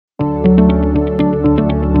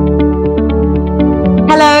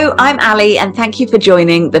Hello, I'm Ali, and thank you for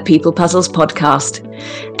joining the People Puzzles podcast.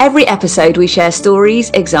 Every episode, we share stories,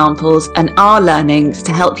 examples, and our learnings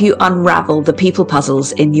to help you unravel the people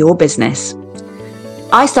puzzles in your business.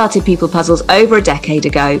 I started People Puzzles over a decade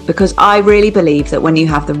ago because I really believe that when you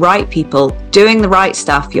have the right people doing the right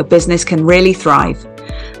stuff, your business can really thrive.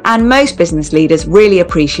 And most business leaders really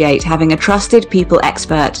appreciate having a trusted people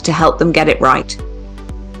expert to help them get it right.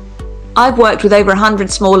 I've worked with over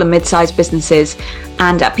 100 small and mid-sized businesses,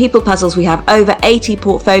 and at People Puzzles we have over 80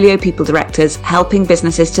 portfolio people directors helping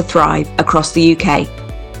businesses to thrive across the UK.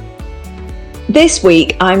 This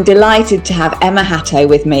week I'm delighted to have Emma Hatto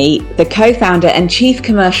with me, the co-founder and chief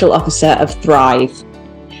commercial officer of Thrive.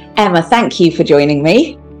 Emma, thank you for joining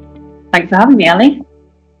me. Thanks for having me, Ali.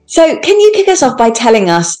 So can you kick us off by telling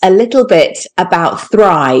us a little bit about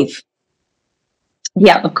Thrive?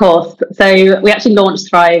 Yeah, of course. So we actually launched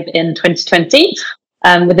Thrive in 2020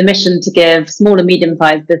 with a mission to give small and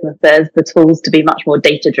medium-sized businesses the tools to be much more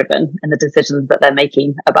data-driven in the decisions that they're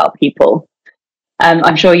making about people.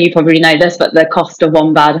 I'm sure you probably know this, but the cost of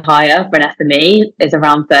one bad hire for an SME is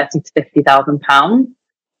around £30,000 to £50,000.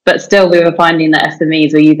 But still, we were finding that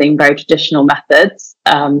SMEs were using very traditional methods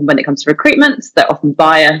when it comes to recruitment. They're often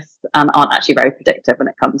biased and aren't actually very predictive when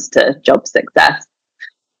it comes to job success.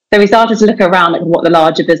 So we started to look around at what the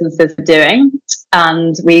larger businesses were doing,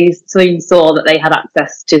 and we soon saw that they had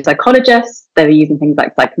access to psychologists. They were using things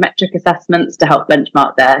like psychometric assessments to help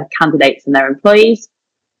benchmark their candidates and their employees.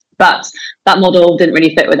 But that model didn't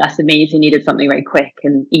really fit with SMEs who needed something very quick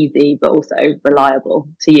and easy, but also reliable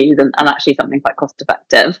to use and actually something quite cost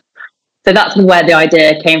effective. So that's where the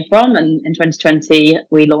idea came from. And in 2020,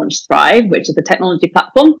 we launched Thrive, which is a technology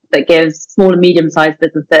platform that gives small and medium-sized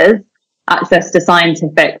businesses access to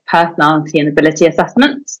scientific personality and ability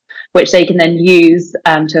assessments, which they can then use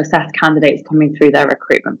to assess candidates coming through their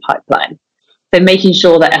recruitment pipeline. So making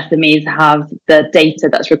sure that SMEs have the data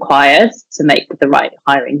that's required to make the right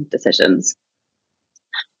hiring decisions.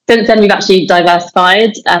 Since then, we've actually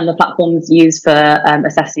diversified the platforms used for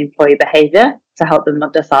assessing employee behaviour to help them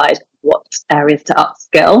decide what areas to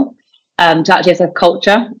upskill, to actually assess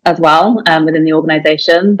culture as well within the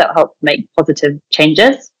organisation that help make positive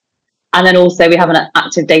changes. And then also we have an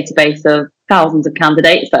active database of thousands of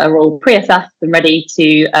candidates that are all pre-assessed and ready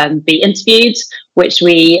to be interviewed, which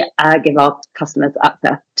we give our customers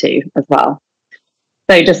access to as well.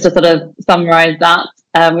 So just to sort of summarise that,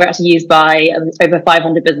 we're actually used by over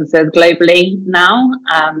 500 businesses globally now.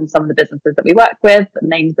 Some of the businesses that we work with,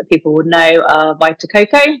 names that people would know are Vita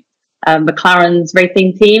Coco, McLaren's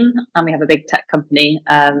racing team, and we have a big tech company,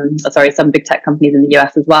 some big tech companies in the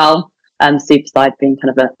US as well. Superside being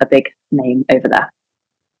kind of a big name over there.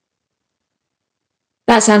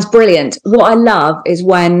 That sounds brilliant. What I love is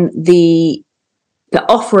when the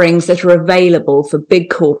offerings that are available for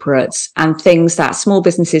big corporates and things that small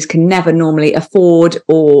businesses can never normally afford,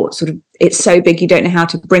 or sort of it's so big you don't know how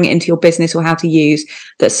to bring it into your business or how to use,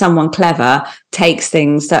 that someone clever takes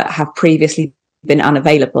things that have previously been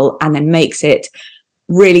unavailable and then makes it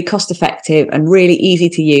really cost effective and really easy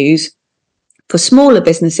to use for smaller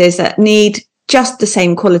businesses that need just the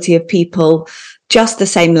same quality of people, just the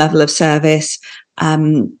same level of service.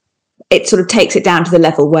 It sort of takes it down to the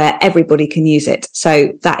level where everybody can use it.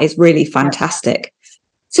 So that is really fantastic.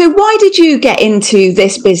 So why did you get into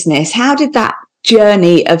this business? How did that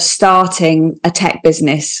journey of starting a tech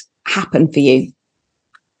business happen for you?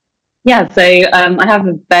 Yeah, so I have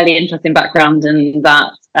a fairly interesting background in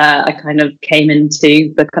that I kind of came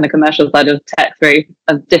into the kind of commercial side of tech through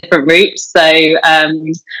a different route. So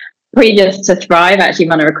previous to Thrive, I actually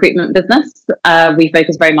run a recruitment business. We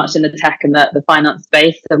focus very much in the tech and the finance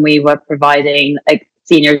space, and we were providing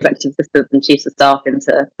senior executive assistants and chiefs of staff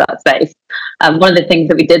into that space. One of the things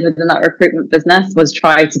that we did within that recruitment business was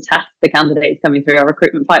try to test the candidates coming through our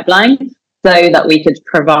recruitment pipeline so that we could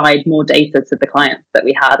provide more data to the clients that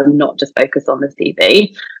we had and not just focus on the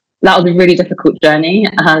CV. That was a really difficult journey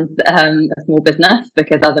as a small business,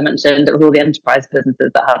 because as I mentioned, it was all the enterprise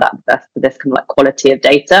businesses that had access to this kind of like quality of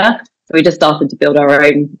data. So we just started to build our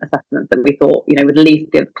own assessments that we thought, would at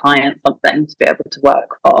least give clients something to be able to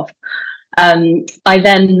work off. I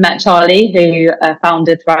then met Charlie, who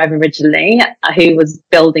founded Thrive originally, who was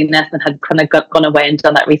building this and had kind of gone away and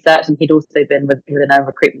done that research. And he'd also been within a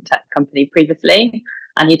recruitment tech company previously.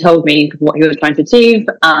 And he told me what he was trying to achieve,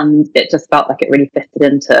 and it just felt like it really fitted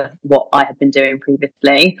into what I had been doing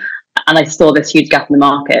previously. And I saw this huge gap in the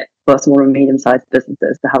market for small and medium-sized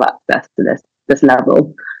businesses to have access to this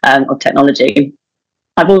level of technology.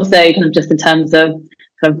 I've also kind of just in terms of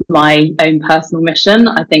my own personal mission,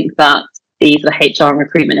 I think that the HR and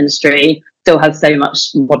recruitment industry still has so much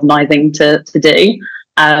modernising to do.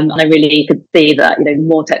 And I really could see that,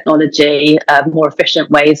 more technology, more efficient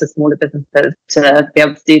ways for smaller businesses to be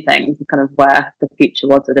able to do things, kind of where the future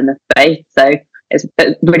was within the space. So it's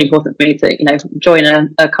really important for me to, join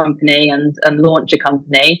a company and launch a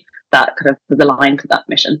company that kind of was aligned to that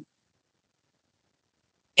mission.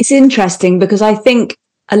 It's interesting because I think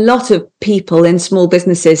a lot of people in small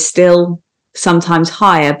businesses still sometimes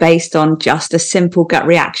hire based on just a simple gut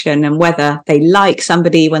reaction and whether they like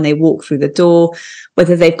somebody when they walk through the door,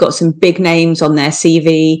 whether they've got some big names on their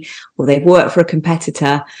CV or they've worked for a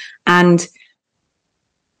competitor. And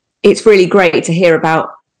it's really great to hear about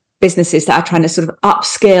businesses that are trying to sort of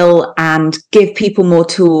upskill and give people more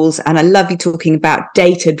tools. And I love you talking about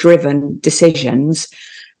data-driven decisions.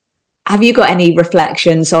 Have you got any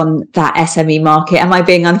reflections on that SME market? Am I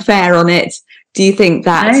being unfair on it? Do you think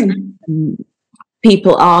that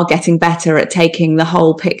people are getting better at taking the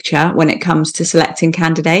whole picture when it comes to selecting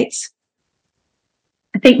candidates?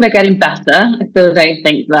 I think we're getting better. I still don't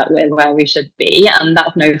think that we're where we should be, and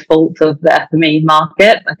that's no fault of the SME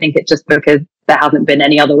market. I think it's just because there hasn't been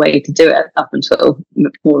any other way to do it up until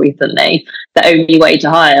more recently. The only way to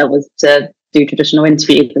hire was to do traditional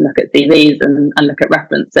interviews and look at CVs and look at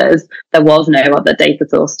references. There was no other data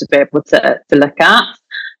source to be able to look at.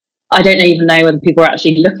 I don't even know whether people are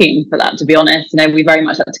actually looking for that, to be honest. We very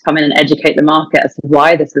much had to come in and educate the market as to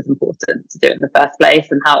why this is important to do it in the first place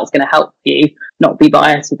and how it's going to help you not be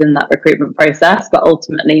biased within that recruitment process, but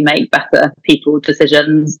ultimately make better people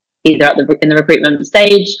decisions either in the recruitment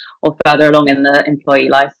stage or further along in the employee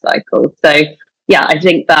life cycle. So yeah, I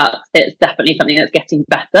think that it's definitely something that's getting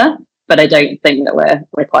better, but I don't think that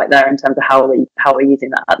we're quite there in terms of how we're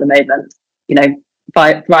using that at the moment.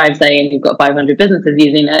 Thrive saying you've got 500 businesses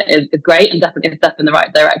using it is great and definitely a step in the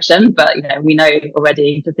right direction. But we know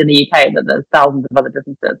already just in the UK that there's thousands of other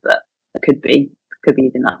businesses that could be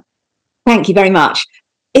using that. Thank you very much.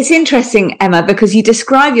 It's interesting, Emma, because you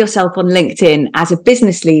describe yourself on LinkedIn as a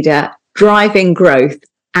business leader, driving growth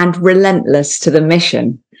and relentless to the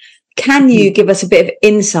mission. Can you give us a bit of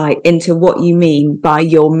insight into what you mean by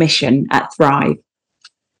your mission at Thrive?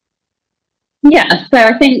 Yeah, so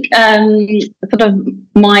I think sort of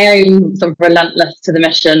my own sort of relentless to the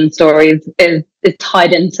mission stories is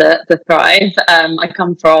tied into Thrive. I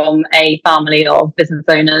come from a family of business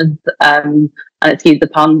owners, and excuse the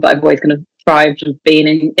pun, but I've always kind of thrived of being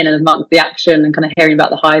in and amongst the action and kind of hearing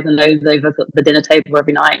about the highs and lows over the dinner table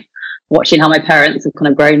every night, watching how my parents have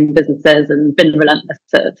kind of grown businesses and been relentless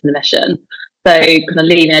to the mission. So kind of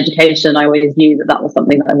leaving education, I always knew that was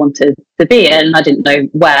something that I wanted to be in. I didn't know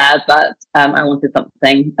where, but I wanted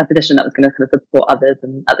a position that was going to kind of support others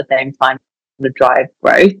and at the same time drive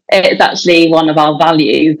growth. It's actually one of our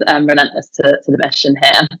values, relentless to the mission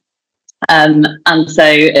here. And so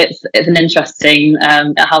it's an interesting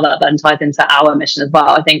how that then ties into our mission as well.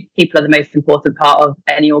 I think people are the most important part of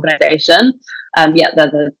any organisation, yet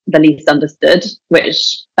they're the least understood,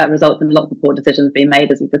 which results in lots of poor decisions being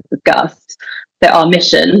made, as we just discussed. So our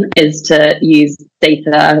mission is to use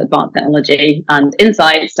data, advanced technology and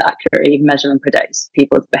insights to accurately measure and predict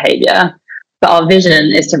people's behaviour. But our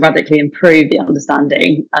vision is to radically improve the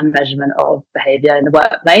understanding and measurement of behaviour in the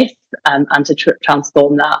workplace, and to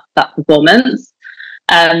transform that performance.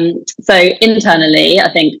 So internally,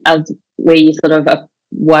 I think as we sort of are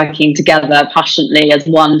working together passionately as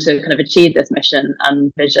one to kind of achieve this mission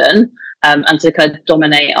and vision, and to kind of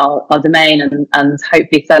dominate our domain and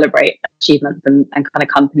hopefully celebrate achievements and kind of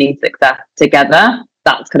company success together.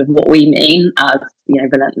 That's kind of what we mean as,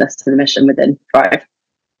 relentless to the mission within Thrive.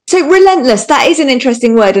 So relentless, that is an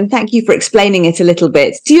interesting word, and thank you for explaining it a little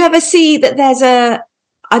bit. Do you ever see that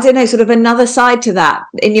there's sort of another side to that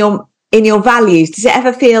in your values? Does it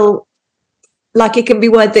ever feel like it can be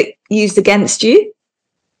word that used against you?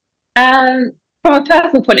 From a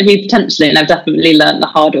personal point of view, potentially, and I've definitely learned the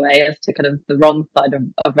hard way as to kind of the wrong side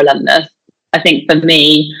of relentless. I think for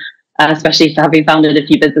me, especially for having founded a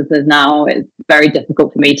few businesses now, it's very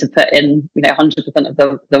difficult for me to put in, 100% of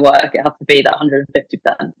the work. It has to be that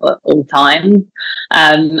 150% all time.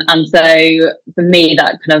 And so for me,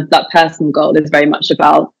 that personal goal is very much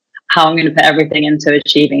about how I'm going to put everything into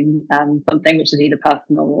achieving something which is either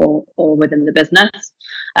personal or within the business.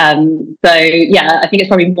 So yeah, I think it's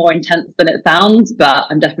probably more intense than it sounds, but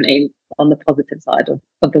I'm definitely on the positive side of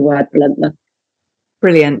the word relentless.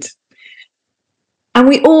 Brilliant. And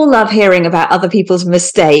we all love hearing about other people's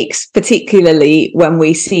mistakes, particularly when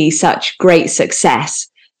we see such great success.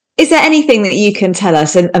 Is there anything that you can tell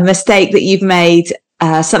us, a mistake that you've made,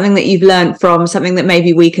 something that you've learned from, something that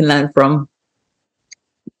maybe we can learn from?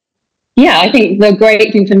 Yeah, I think the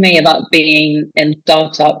great thing for me about being in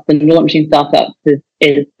startups and launching startups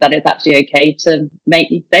is that it's actually okay to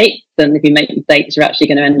make mistakes. And if you make mistakes, you're actually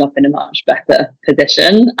going to end up in a much better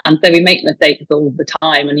position. And so we make mistakes all the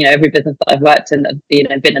time. And, every business that I've worked in,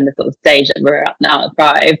 been in the sort of stage that we're at now at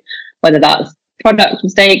Thrive, whether that's product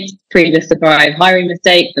mistakes, previous to Thrive, hiring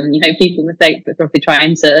mistakes, and, people mistakes that we're probably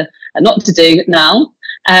trying to not to do now.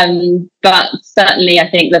 But certainly, I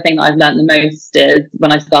think the thing that I've learned the most is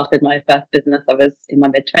when I started my first business, I was in my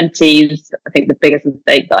mid-20s. I think the biggest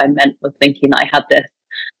mistake that I meant was thinking that I had this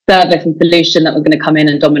service and solution that was going to come in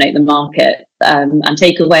and dominate the market, and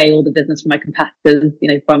take away all the business from my competitors,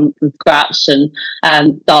 from scratch,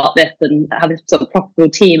 and start this and have this sort of profitable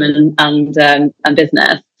team and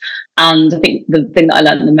business. And I think the thing that I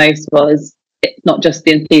learned the most was it's not just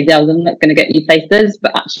the enthusiasm that's going to get you places,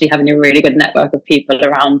 but actually having a really good network of people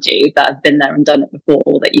around you that have been there and done it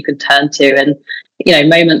before that you can turn to. And,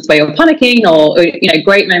 moments where you're panicking or,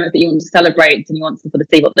 great moments that you want to celebrate and you want to sort of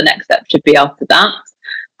see what the next step should be after that.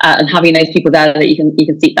 And having those people there that you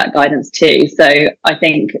can seek that guidance too. So I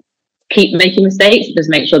think keep making mistakes, just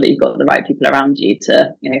make sure that you've got the right people around you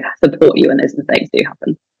to, support you when those mistakes do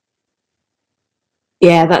happen.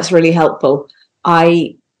 Yeah, that's really helpful.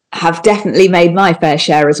 I have definitely made my fair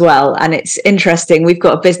share as well. And it's interesting. We've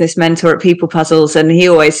got a business mentor at People Puzzles, and he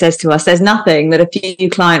always says to us, there's nothing that a few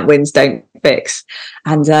client wins don't fix.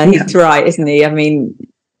 And he's right, isn't he? I mean,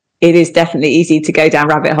 it is definitely easy to go down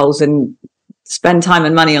rabbit holes and spend time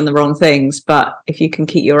and money on the wrong things. But if you can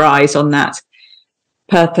keep your eyes on that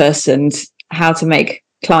purpose and how to make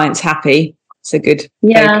clients happy, it's a good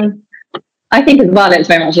focus. I think as well, it's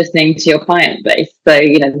very much listening to your client base. So,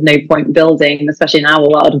 there's no point building, especially in our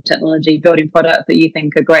world of technology, building products that you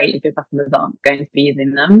think are great if your customers aren't going to be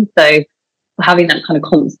using them. So having that kind of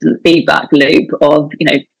constant feedback loop of,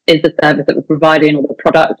 is the service that we're providing or the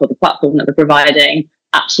product or the platform that we're providing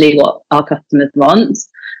actually what our customers want?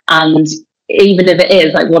 And even if it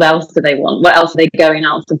is, like, what else do they want? What else are they going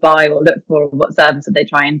out to buy or look for? What service are they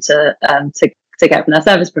trying to get from their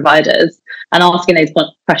service providers? And asking those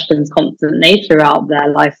questions constantly throughout their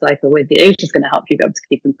life cycle with you is just going to help you be able to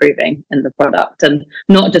keep improving in the product, and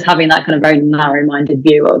not just having that kind of very narrow-minded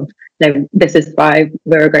view of, this is Thrive,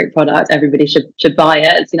 we're a great product, everybody should buy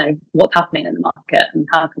it. It's, what's happening in the market and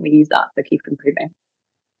how can we use that to keep improving?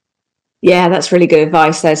 Yeah, that's really good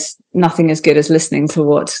advice. There's nothing as good as listening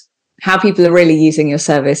to how people are really using your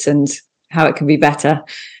service and how it can be better.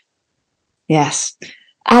 Yes.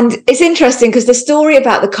 And it's interesting because the story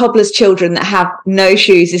about the cobbler's children that have no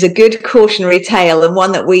shoes is a good cautionary tale, and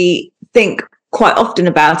one that we think quite often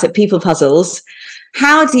about at People Puzzles.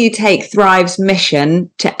 How do you take Thrive's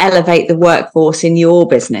mission to elevate the workforce in your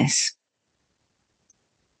business?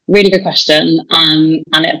 Really good question. And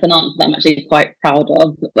it's an answer that I'm actually quite proud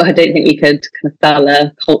of. But I don't think we could kind of sell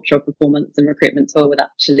a culture of performance and recruitment tool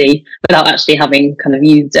without actually having kind of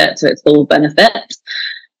used it to its full benefit.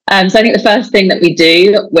 So I think the first thing that we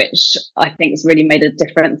do, which I think has really made a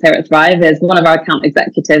difference here at Thrive, is one of our account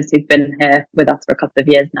executives who's been here with us for a couple of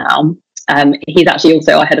years now. He's actually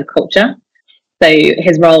also our head of culture. So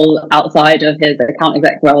his role outside of his account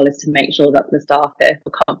exec role is to make sure that the staff feel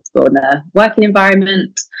comfortable in their working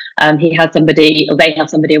environment. They have somebody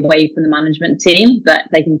away from the management team that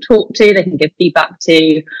they can talk to, they can give feedback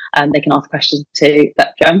to, they can ask questions to,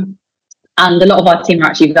 etc. And a lot of our team are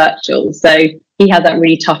actually virtual. So he has that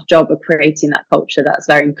really tough job of creating that culture that's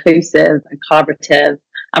very inclusive and collaborative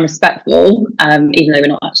and respectful, even though we're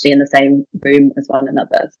not actually in the same room as one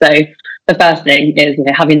another. So the first thing is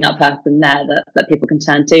having that person there that people can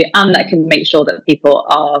turn to, and that can make sure that people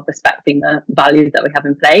are respecting the values that we have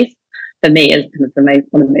in place. For me, is kind of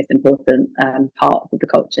one of the most important parts of the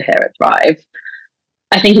culture here at Thrive.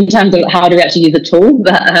 I think in terms of how do we actually use a tool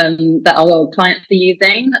that our clients are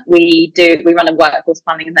using, we run a workforce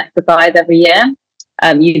planning exercise every year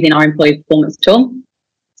using our employee performance tool.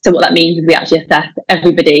 So what that means is we actually assess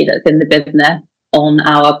everybody that's in the business on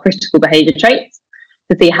our critical behaviour traits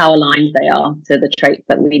to see how aligned they are to the traits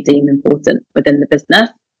that we deem important within the business.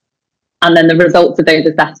 And then the results of those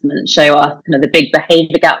assessments show us kind of the big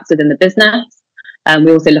behaviour gaps within the business.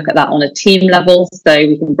 We also look at that on a team level, so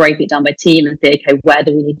we can break it down by team and see, okay, where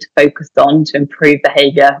do we need to focus on to improve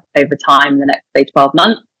behaviour over time in the next, say, 12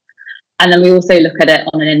 months? And then we also look at it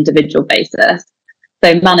on an individual basis.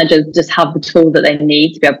 So managers just have the tools that they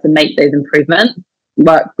need to be able to make those improvements,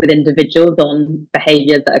 work with individuals on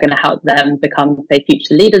behaviours that are going to help them become, say,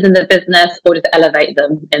 future leaders in the business, or just elevate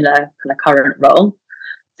them in a kind of current role.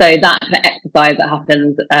 So that kind of exercise that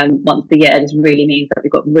happens once a year just really means that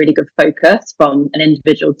we've got really good focus from an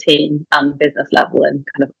individual team and business level and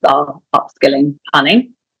kind of our upskilling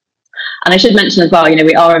planning. And I should mention as well,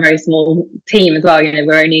 we are a very small team as well.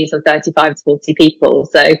 We're only sort of 35 to 40 people.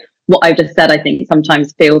 So what I've just said, I think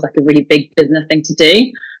sometimes feels like a really big business thing to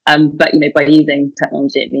do. But by using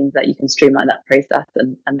technology, it means that you can streamline that process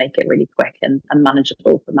and make it really quick and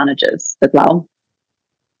manageable for managers as well.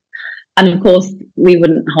 And of course, we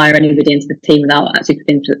wouldn't hire anybody into the team without actually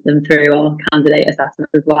putting them through our candidate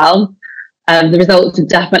assessment as well. The results have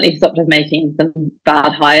definitely stopped us making some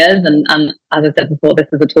bad hires. And as I said before, this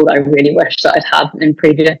is a tool that I really wish that I'd had in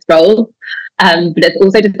previous roles. But it's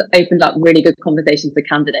also just opened up really good conversations with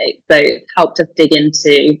candidates. So it's helped us dig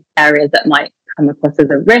into areas that might come across as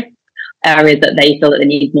a risk, areas that they feel that they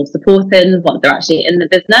need more support in once they're actually in the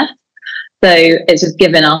business. So it's just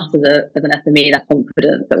given us as an SME that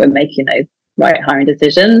confidence that we're making those right hiring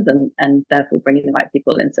decisions and therefore bringing the right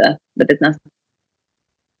people into the business.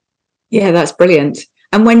 Yeah, that's brilliant.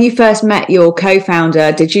 And when you first met your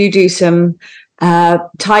co-founder, did you do some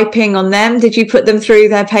typing on them? Did you put them through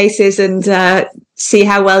their paces and see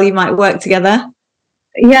how well you might work together?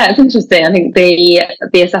 Yeah, it's interesting. I think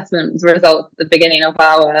the assessment results at the beginning of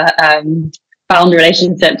our founder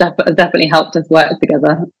relationship definitely helped us work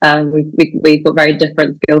together. We've got very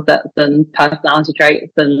different skill sets and personality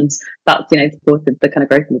traits, and that's supported the kind of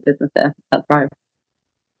growth in the business there. That's right.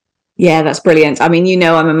 Yeah, that's brilliant. I mean,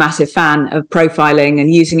 I'm a massive fan of profiling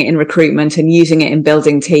and using it in recruitment and using it in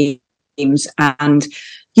building teams. And,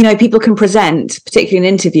 people can present, particularly in an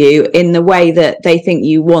interview, in the way that they think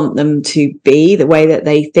you want them to be, the way that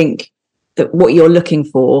they think that what you're looking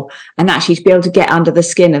for, and actually to be able to get under the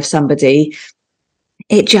skin of somebody.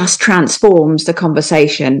 It just transforms the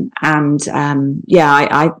conversation. And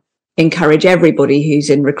I encourage everybody who's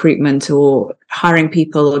in recruitment or hiring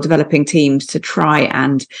people or developing teams to try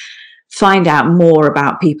and find out more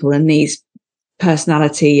about people, and these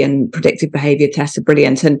personality and predictive behavior tests are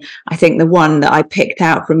brilliant. And I think the one that I picked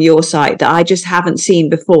out from your site that I just haven't seen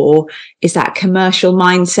before is that commercial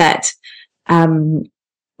mindset.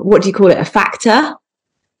 What do you call it? A factor?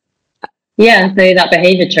 Yeah, so that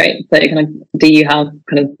behavior trait. So do you have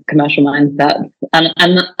kind of commercial mindset?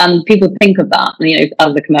 And people think of that,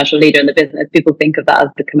 as the commercial leader in the business, people think of that as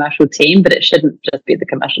the commercial team, but it shouldn't just be the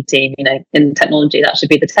commercial team. In technology, that should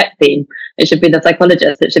be the tech team. It should be the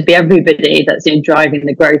psychologist. It should be everybody that's driving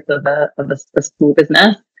the growth of a small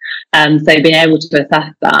business. So being able to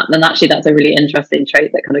assess that, and actually that's a really interesting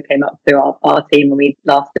trait that kind of came up through our team when we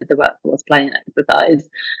last did the workforce planning exercise,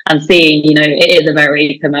 and seeing, it is a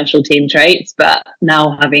very commercial team trait, but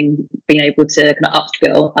now having been able to kind of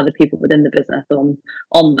upskill other people within the business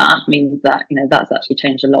on that means that, that's actually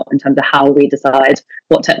changed a lot in terms of how we decide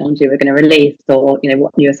what technology we're going to release, or,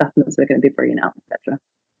 what new assessments we're going to be bringing out, etc.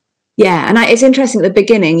 Yeah, and it's interesting at the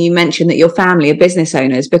beginning you mentioned that your family are business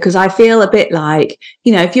owners, because I feel a bit like,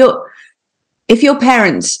 if your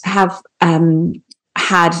parents have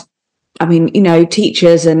had,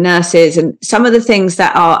 teachers and nurses and some of the things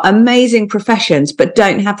that are amazing professions but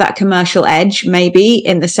don't have that commercial edge maybe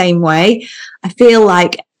in the same way, I feel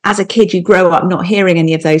like as a kid you grow up not hearing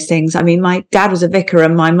any of those things. I mean, my dad was a vicar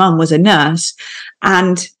and my mum was a nurse,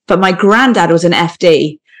 but my granddad was an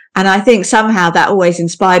FD. And I think somehow that always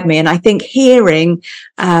inspired me. And I think hearing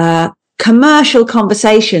commercial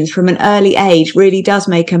conversations from an early age really does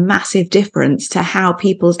make a massive difference to how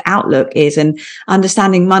people's outlook is, and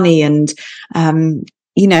understanding money and,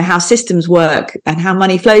 how systems work and how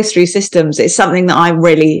money flows through systems. It's something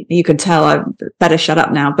that you can tell I better shut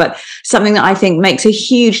up now, but something that I think makes a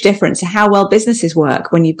huge difference to how well businesses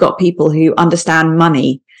work when you've got people who understand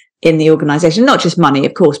money in the organization, not just money,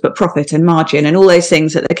 of course, but profit and margin and all those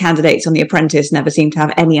things that the candidates on The Apprentice never seem to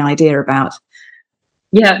have any idea about.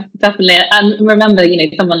 Yeah, definitely. And remember,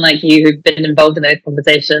 someone like you who've been involved in those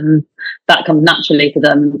conversations, that comes naturally to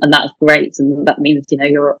them, and that's great. And that means,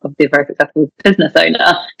 you're obviously a very successful business owner.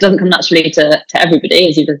 It doesn't come naturally to everybody,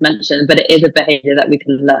 as you just mentioned, but it is a behavior that we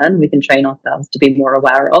can learn, we can train ourselves to be more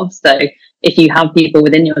aware of. So if you have people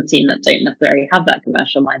within your team that don't necessarily have that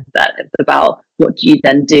commercial mindset, it's about what do you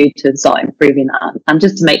then do to start improving that, and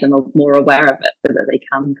just to make them more aware of it so that they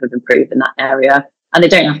can kind of improve in that area. And they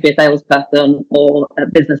don't have to be a salesperson or a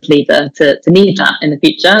business leader to need that in the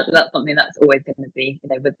future. That's something that's always going to be,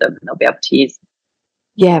 with them, and they'll be able to use.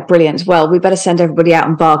 Yeah, brilliant. Well, we better send everybody out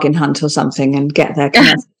and bargain hunt or something and get their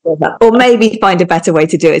or maybe find a better way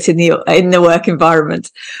to do it in the work environment.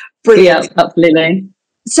 Brilliant. Yeah, absolutely.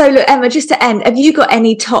 So look, Emma, just to end, have you got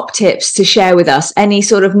any top tips to share with us? Any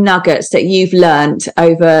sort of nuggets that you've learned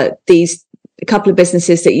over these couple of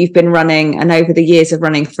businesses that you've been running and over the years of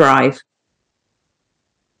running Thrive?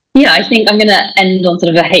 Yeah, I think I'm going to end on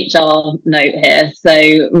sort of a HR note here. So,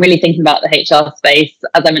 really thinking about the HR space,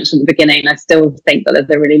 as I mentioned at the beginning, I still think that there's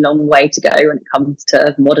a really long way to go when it comes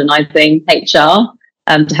to modernising HR,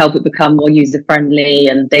 to help it become more user friendly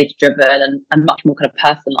and data driven and much more kind of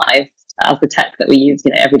personalised as the tech that we use,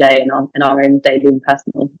 every day in our own daily and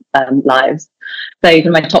personal lives. So,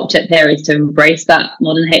 my top tip here is to embrace that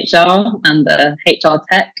modern HR and the HR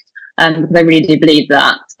tech. Because I really do believe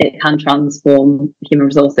that it can transform human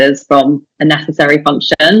resources from a necessary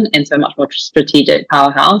function into a much more strategic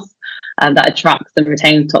powerhouse that attracts and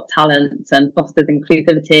retains top talent and fosters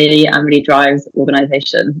inclusivity and really drives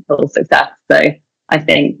organisational success. So I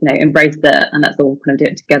think, embrace it, and let's all kind of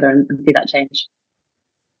do it together and see that change.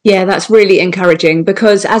 Yeah, that's really encouraging,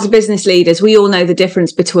 because as business leaders, we all know the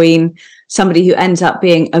difference between somebody who ends up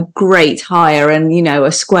being a great hire and,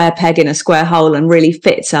 a square peg in a square hole and really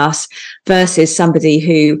fits us, versus somebody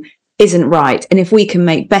who isn't right. And if we can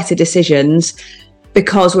make better decisions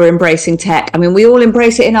because we're embracing tech, I mean, we all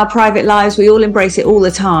embrace it in our private lives, we all embrace it all the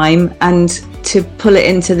time, and to pull it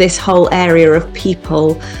into this whole area of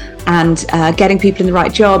people and getting people in the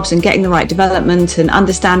right jobs and getting the right development and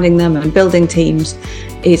understanding them and building teams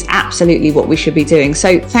is absolutely what we should be doing.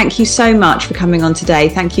 So thank you so much for coming on today.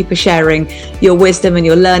 Thank you for sharing your wisdom and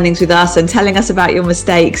your learnings with us and telling us about your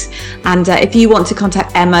mistakes. And if you want to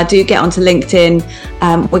contact Emma, do get onto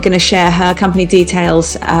LinkedIn. We're going to share her company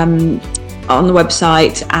details on the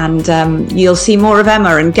website, and you'll see more of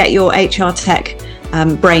Emma and get your HR tech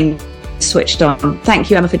brain switched on.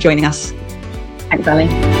 Thank you, Emma, for joining us. Thanks,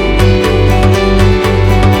 Ali.